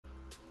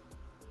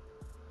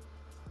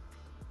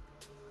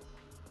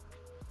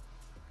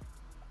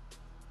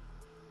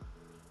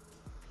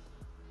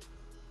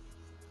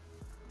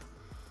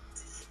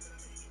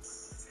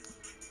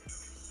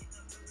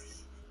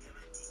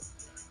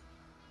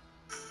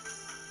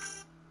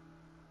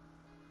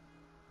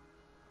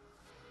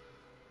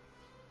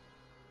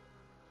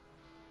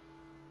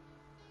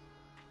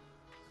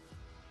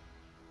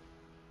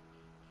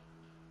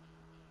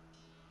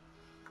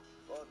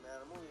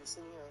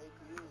sitting here at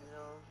APU,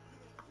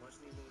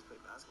 watching these niggas play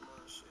basketball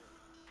and shit.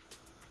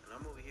 And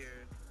I'm over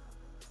here,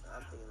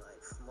 I'm thinking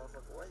like,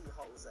 motherfucker, where are you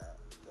hoes at?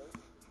 Okay?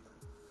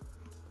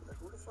 Like,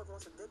 who the fuck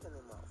wants a dick in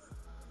their mouth?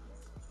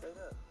 Straight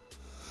up.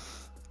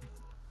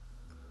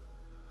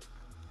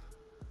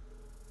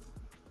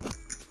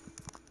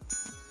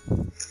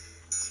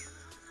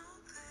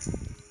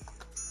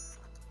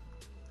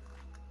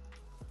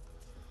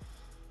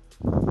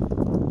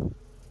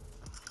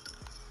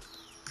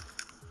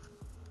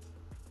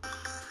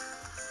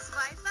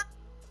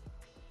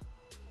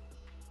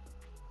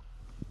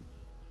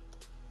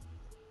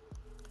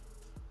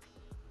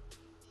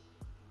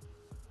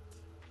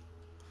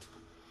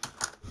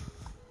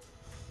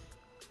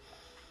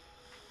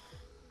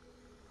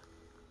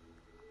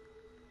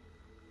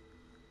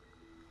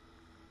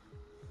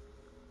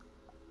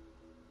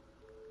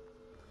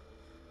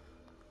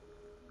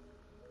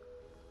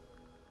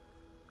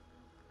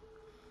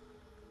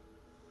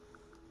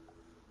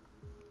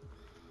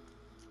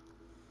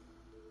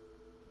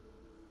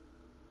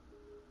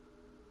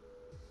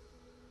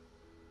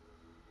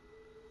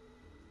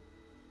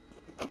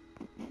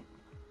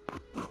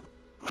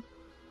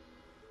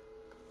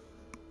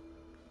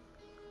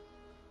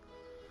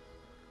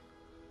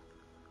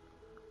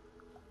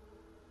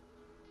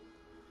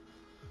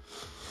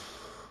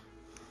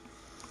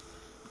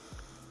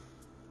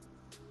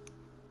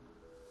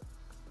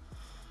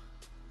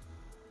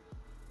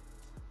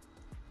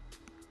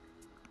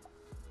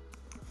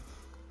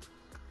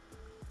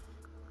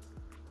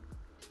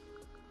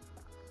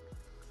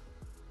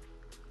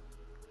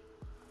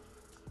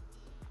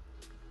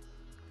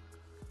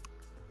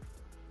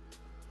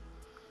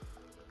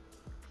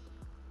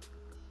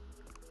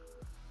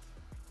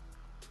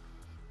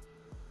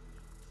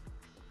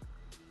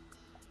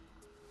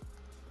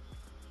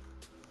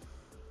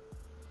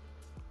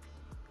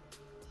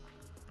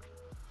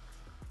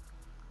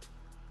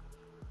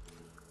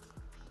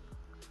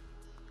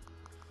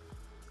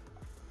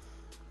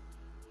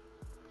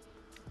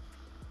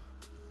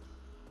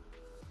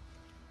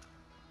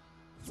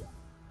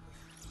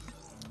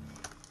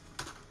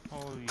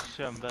 Holy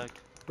shit, I'm back.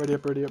 Ready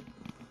up, ready up.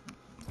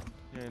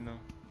 Yeah, I know.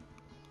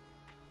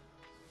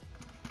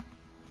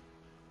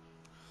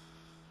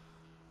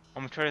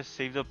 I'm gonna try to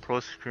save the pro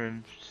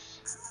scrims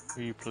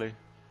replay.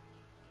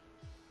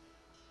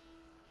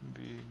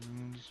 Please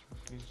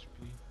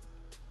be.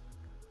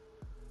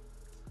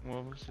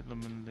 What was it?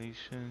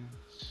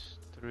 Eliminations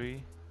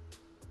 3.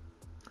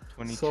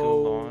 22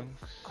 so, longs.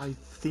 I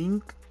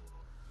think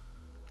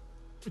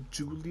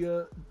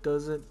Julia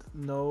doesn't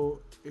know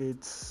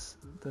it's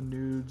the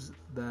nudes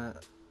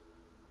that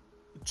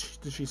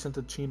she sent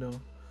to Chino,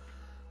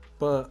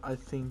 but I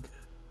think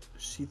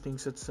she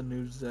thinks it's the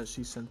nudes that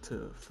she sent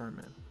to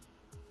Furman.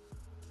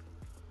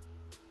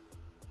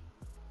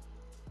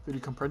 Did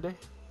you comprende?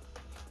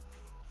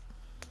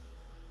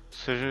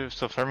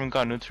 So Furman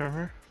got nudes from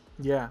her?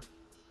 Yeah.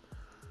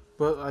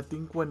 But I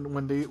think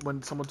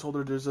when someone told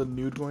her there's a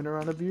nude going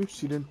around of you,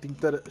 she didn't think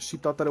that she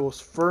thought that it was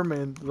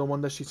Furman, the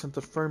one that she sent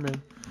to Furman,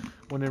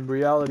 when in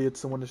reality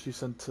it's the one that she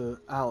sent to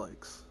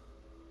Alex.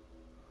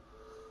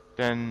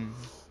 Then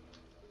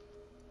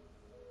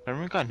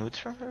Furman got nudes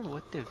from her?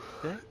 What the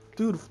fuck?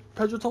 Dude,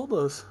 Pedro told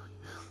us.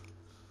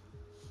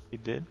 He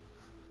did?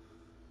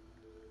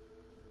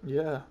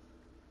 Yeah.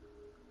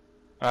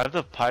 I have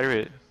the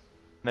pirate,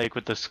 like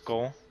with the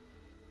skull.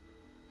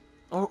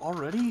 Oh,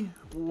 already?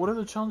 What are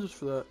the challenges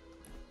for that?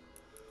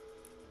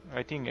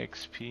 I think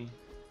XP.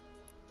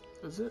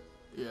 Is it?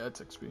 Yeah,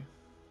 it's XP.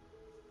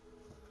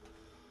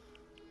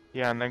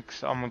 Yeah,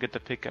 next I'm gonna get the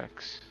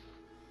pickaxe.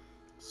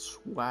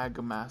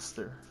 Swag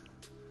Master.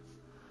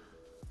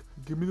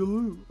 Give me the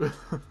loot.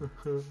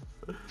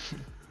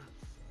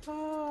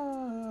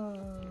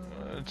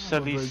 It's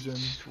at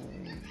least.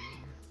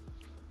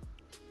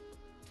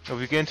 If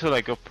we get into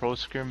like a pro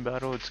scrim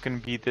battle, it's gonna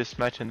be this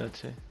match and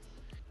that's it.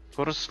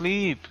 Go to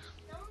sleep!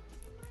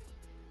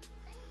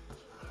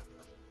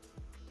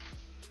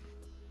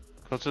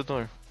 Close the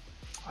door.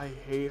 I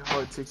hate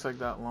how it takes like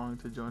that long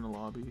to join a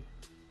lobby.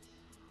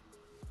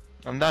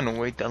 I'm not gonna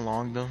wait that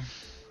long though.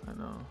 I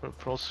know. For a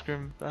pro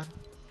scrim battle.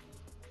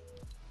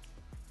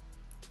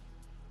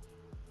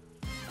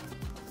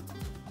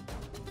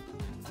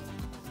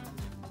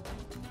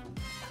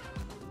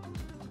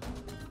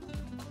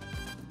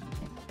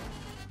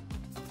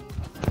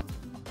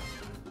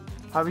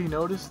 Have you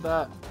noticed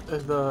that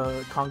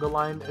the conga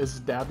line is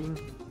dabbing?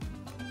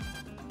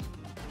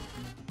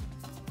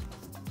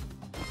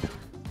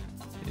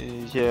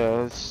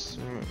 Yeah, it's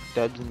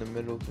dabs in the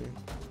middle of it.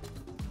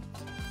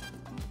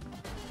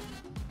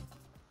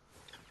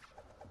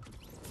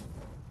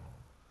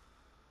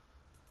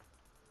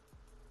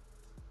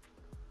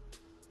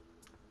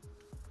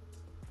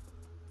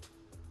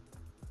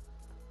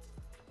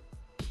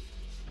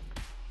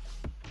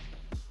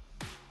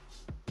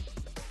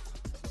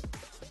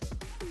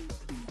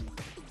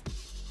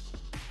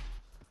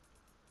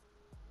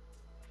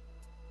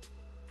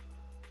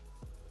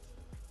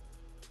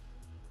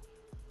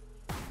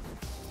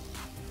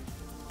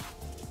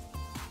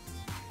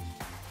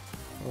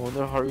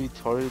 wonder how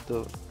retarded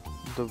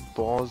the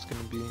ball is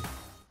gonna be.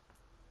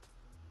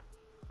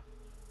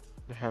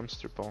 The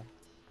hamster ball.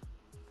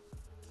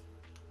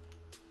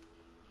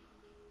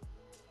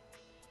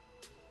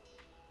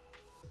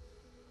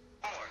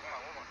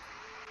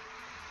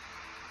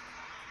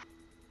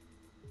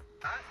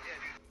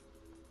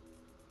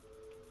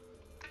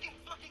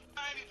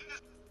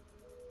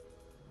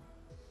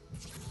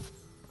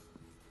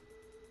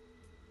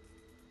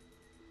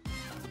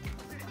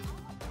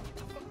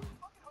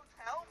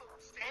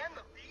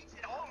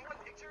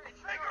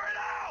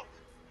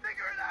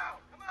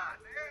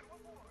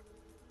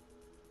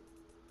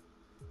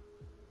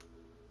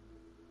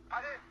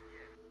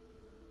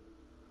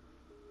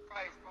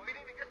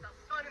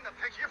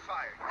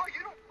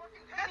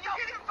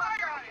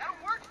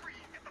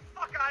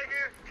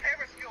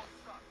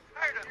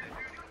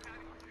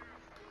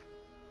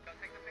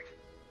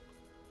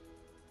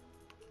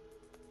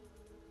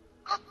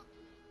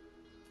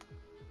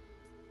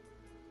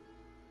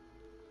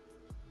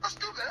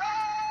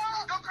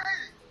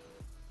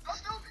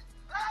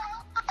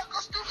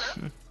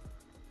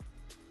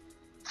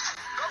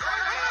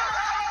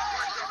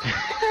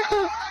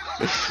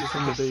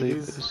 From the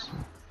babies.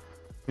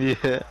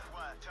 Yeah.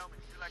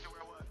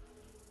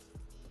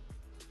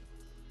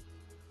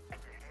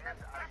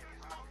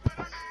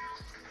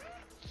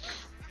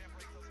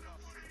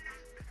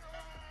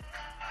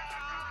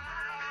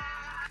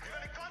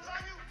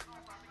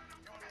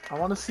 I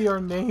want to see our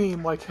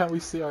name. Why can't we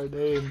see our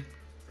name?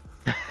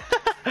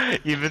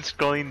 You've been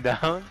scrolling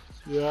down?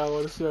 Yeah, I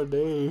want to see our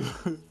name.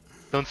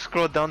 Don't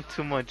scroll down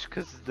too much,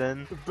 cause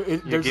then But your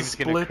there's a game's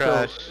gonna split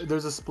crash. though.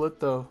 There's a split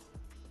though.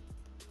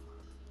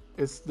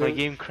 It's My there,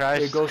 game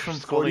crashed. it goes from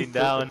 40 scrolling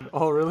down.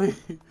 Oh really?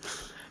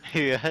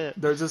 Yeah.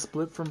 There's a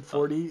split from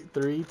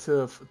 43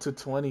 to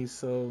 20.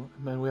 So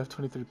man, we have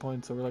 23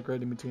 points. So we're like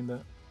right in between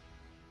that.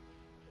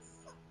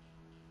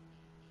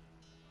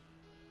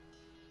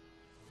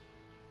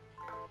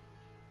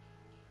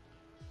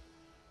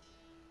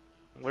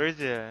 Where is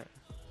it at?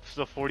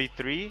 So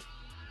 43?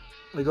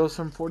 It goes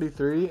from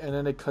 43 and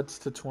then it cuts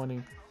to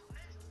 20.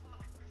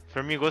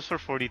 For me, it goes for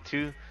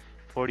 42,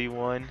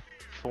 41,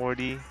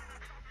 40.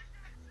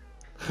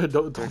 Don't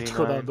scroll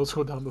 39. down. Don't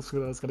scroll down. Don't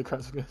scroll down. It's gonna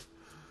crash again.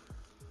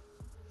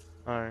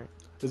 Alright.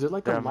 Is there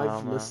like a Yeah,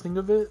 live listing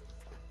of it?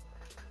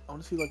 I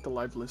want to see like the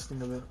live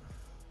listing of it.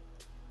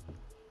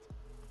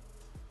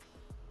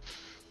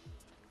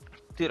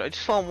 Dude, I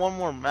just saw one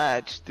more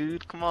match,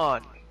 dude. Come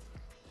on.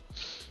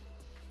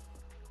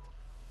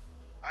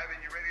 Ivan,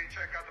 you ready to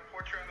check out the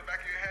portrait on the back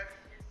of your head?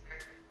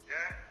 Yeah?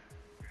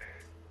 Okay.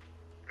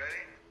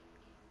 Ready?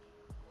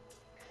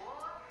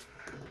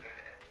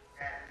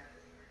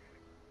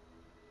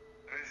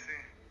 Let me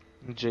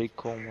see. J.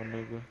 Cole, my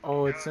nigga.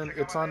 Oh, it's on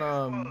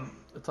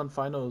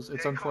finals.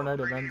 It's on Fortnite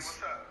Ricky, events.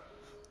 what's up?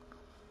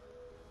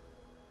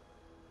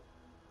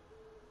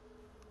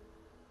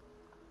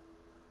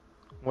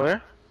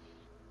 Where?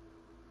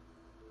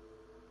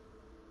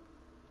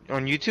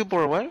 On YouTube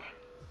or where?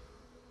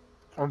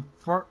 On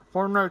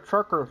Fortnite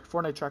Tracker.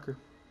 Fortnite Tracker.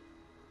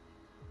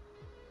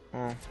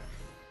 Oh.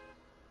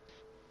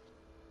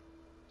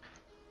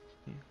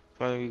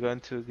 Finally we got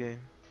into a game.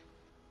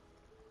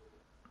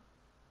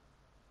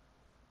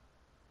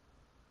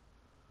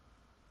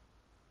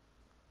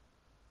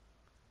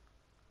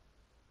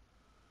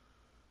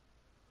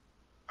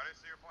 I didn't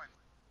see your point.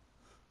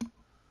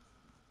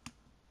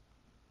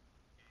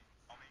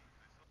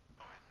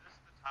 Oh, is this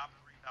the top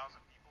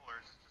 3,000 people or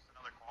is this just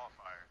another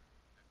qualifier?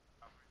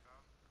 Top 3,000?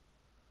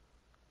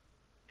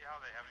 See how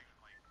they haven't even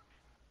like.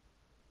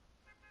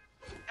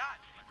 God!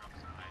 I dropped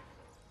some knives.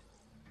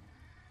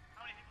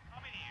 How many people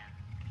coming here?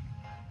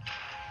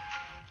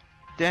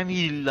 Damn,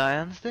 he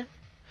lands there?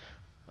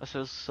 That's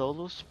a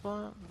solo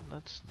spot?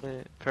 That's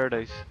the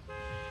paradise.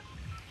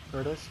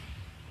 Paradise.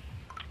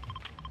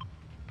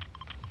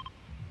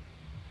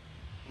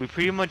 We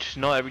pretty much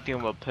know everything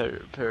about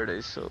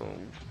paradise, so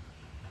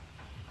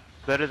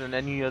better than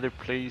any other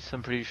place,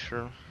 I'm pretty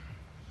sure.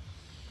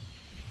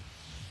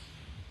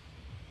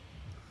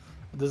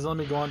 It doesn't let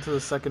me go onto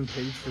the second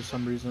page for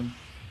some reason.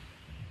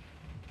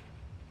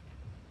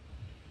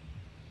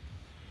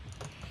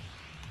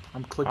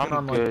 I'm clicking I'm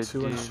on like good,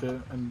 2 and dude.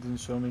 shit and it didn't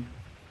show me.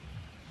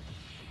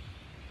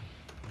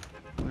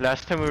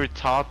 Last time we were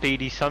top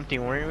 80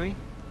 something, weren't we?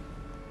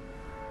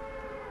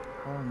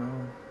 I don't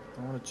know.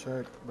 I want to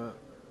check, but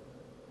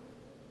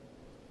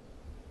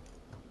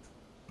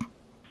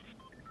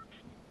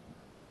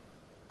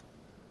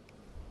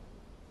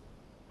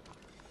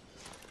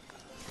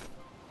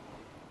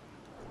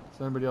is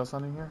anybody else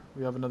landing here?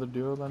 We have another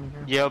duo landing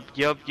here.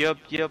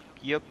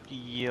 Yep.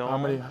 How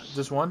many?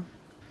 Just one?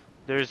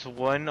 There's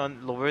one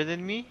on lower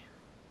than me.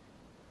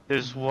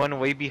 There's one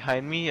way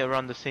behind me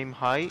around the same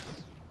height.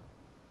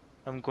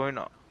 I'm going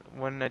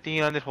one. I think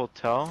he landed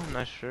hotel. I'm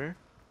not sure.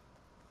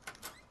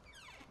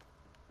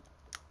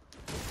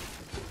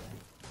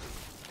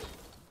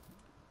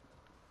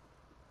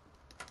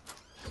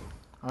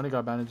 I only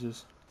got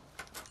bandages.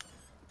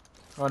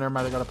 Oh, never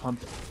mind. I got a pump.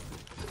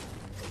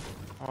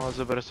 Oh, I was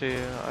about to say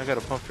I got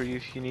a pump for you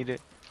if you need it.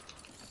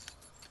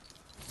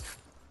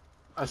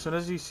 as soon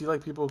as you see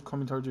like people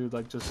coming towards you,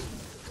 like just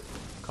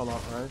call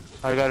out, alright?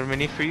 I got a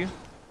mini for you.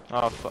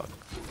 Oh fuck.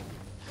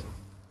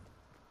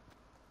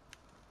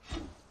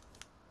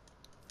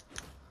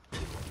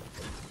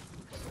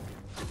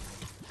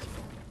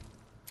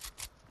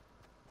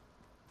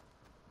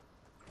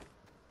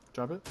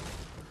 Drop it.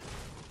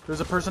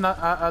 There's a person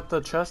at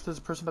the chest. There's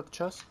a person at the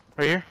chest.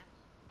 Right here.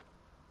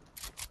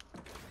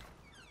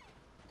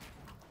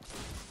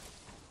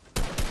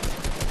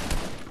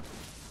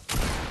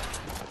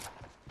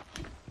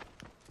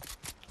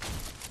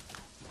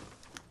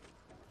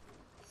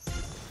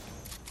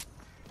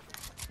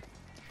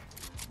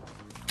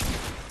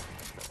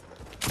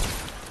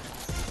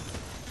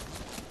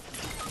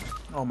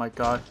 Oh my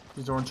god,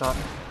 he's one shot.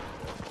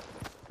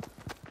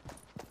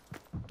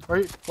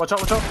 Right, watch out,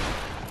 watch out.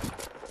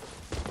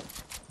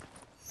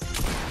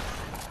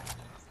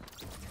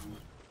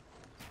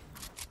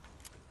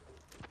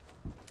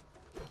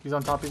 He's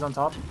on top, he's on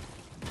top.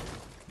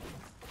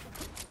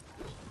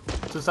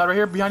 To the side right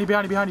here, behind you,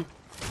 behind you, behind you.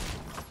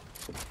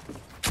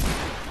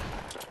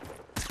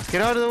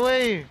 Get out of the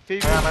way,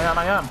 baby.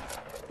 I am.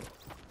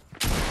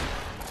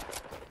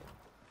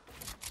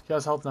 He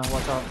has health now,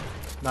 watch out.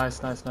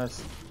 Nice, nice,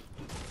 nice.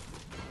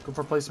 Go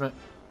for placement.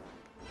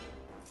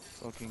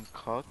 Fucking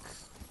cock.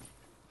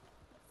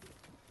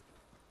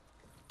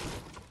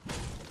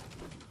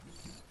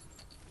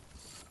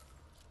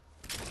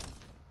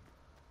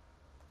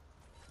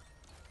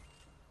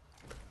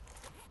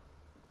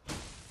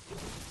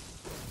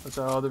 Watch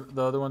out,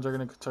 the other ones are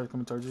gonna start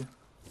coming towards you.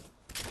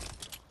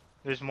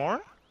 There's more?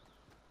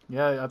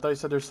 Yeah, I thought you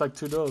said there's like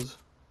 2 doors.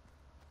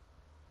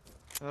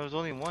 There was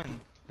only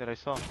one that I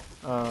saw.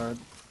 Alright.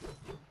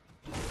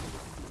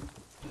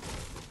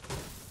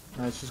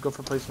 Nice, just go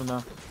for placement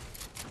now.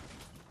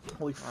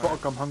 Holy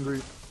fuck, I'm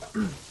hungry.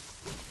 It's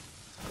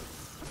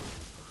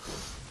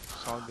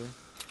all good.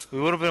 We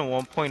would have been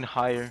 1 point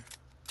higher.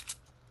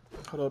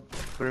 Hold up.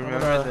 But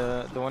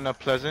remember the one at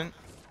Pleasant?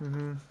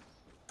 Mm-hmm.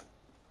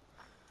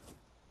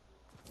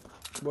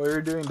 While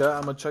you're doing that,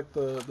 I'm gonna check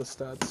the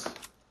stats.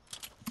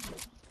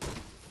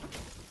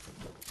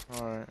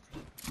 Alright.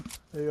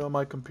 Maybe on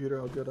my computer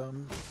I'll get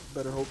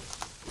better hope.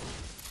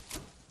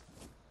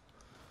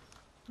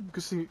 You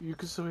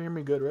can still hear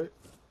me good, right?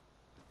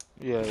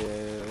 Yeah.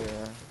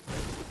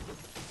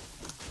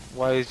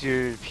 Why is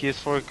your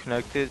PS4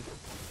 connected?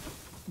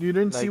 You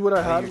didn't see what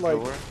I had, your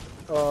like, door?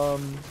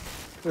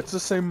 it's the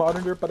same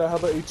monitor, but I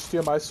have a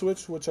HDMI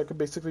switch, which I can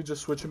basically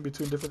just switch in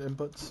between different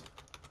inputs.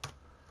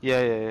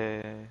 Yeah.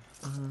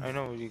 Mm-hmm. I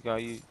know what you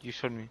got. You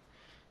showed me.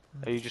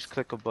 You just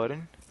click a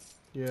button.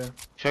 Yeah.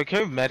 Should I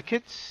carry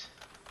medkits?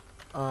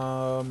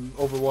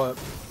 Over what?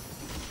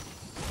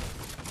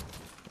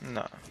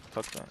 Nah,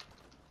 fuck that.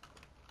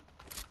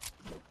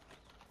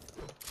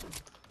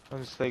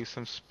 Just like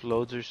some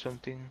explodes or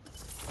something.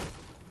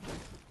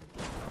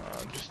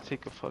 Just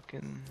take a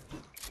fucking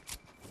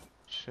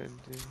shit,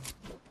 dude.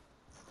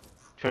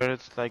 Try to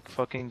like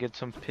fucking get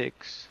some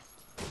pics.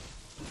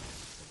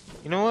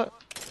 You know what?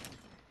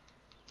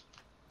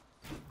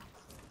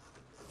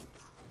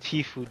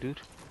 Tifu, dude.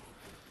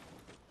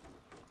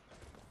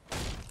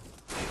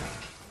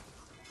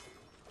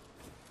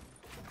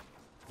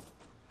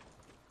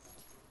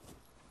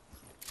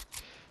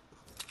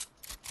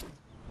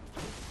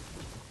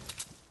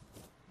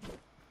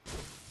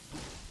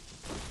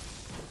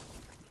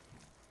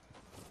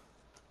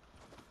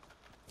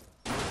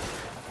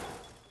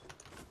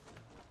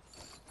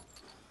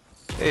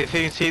 Hey, if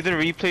you can see the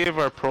replay of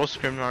our pro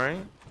scrim,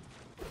 alright?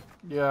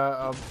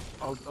 Yeah,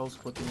 I'll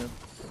split it.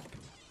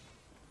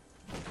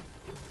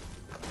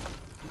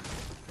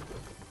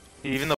 Even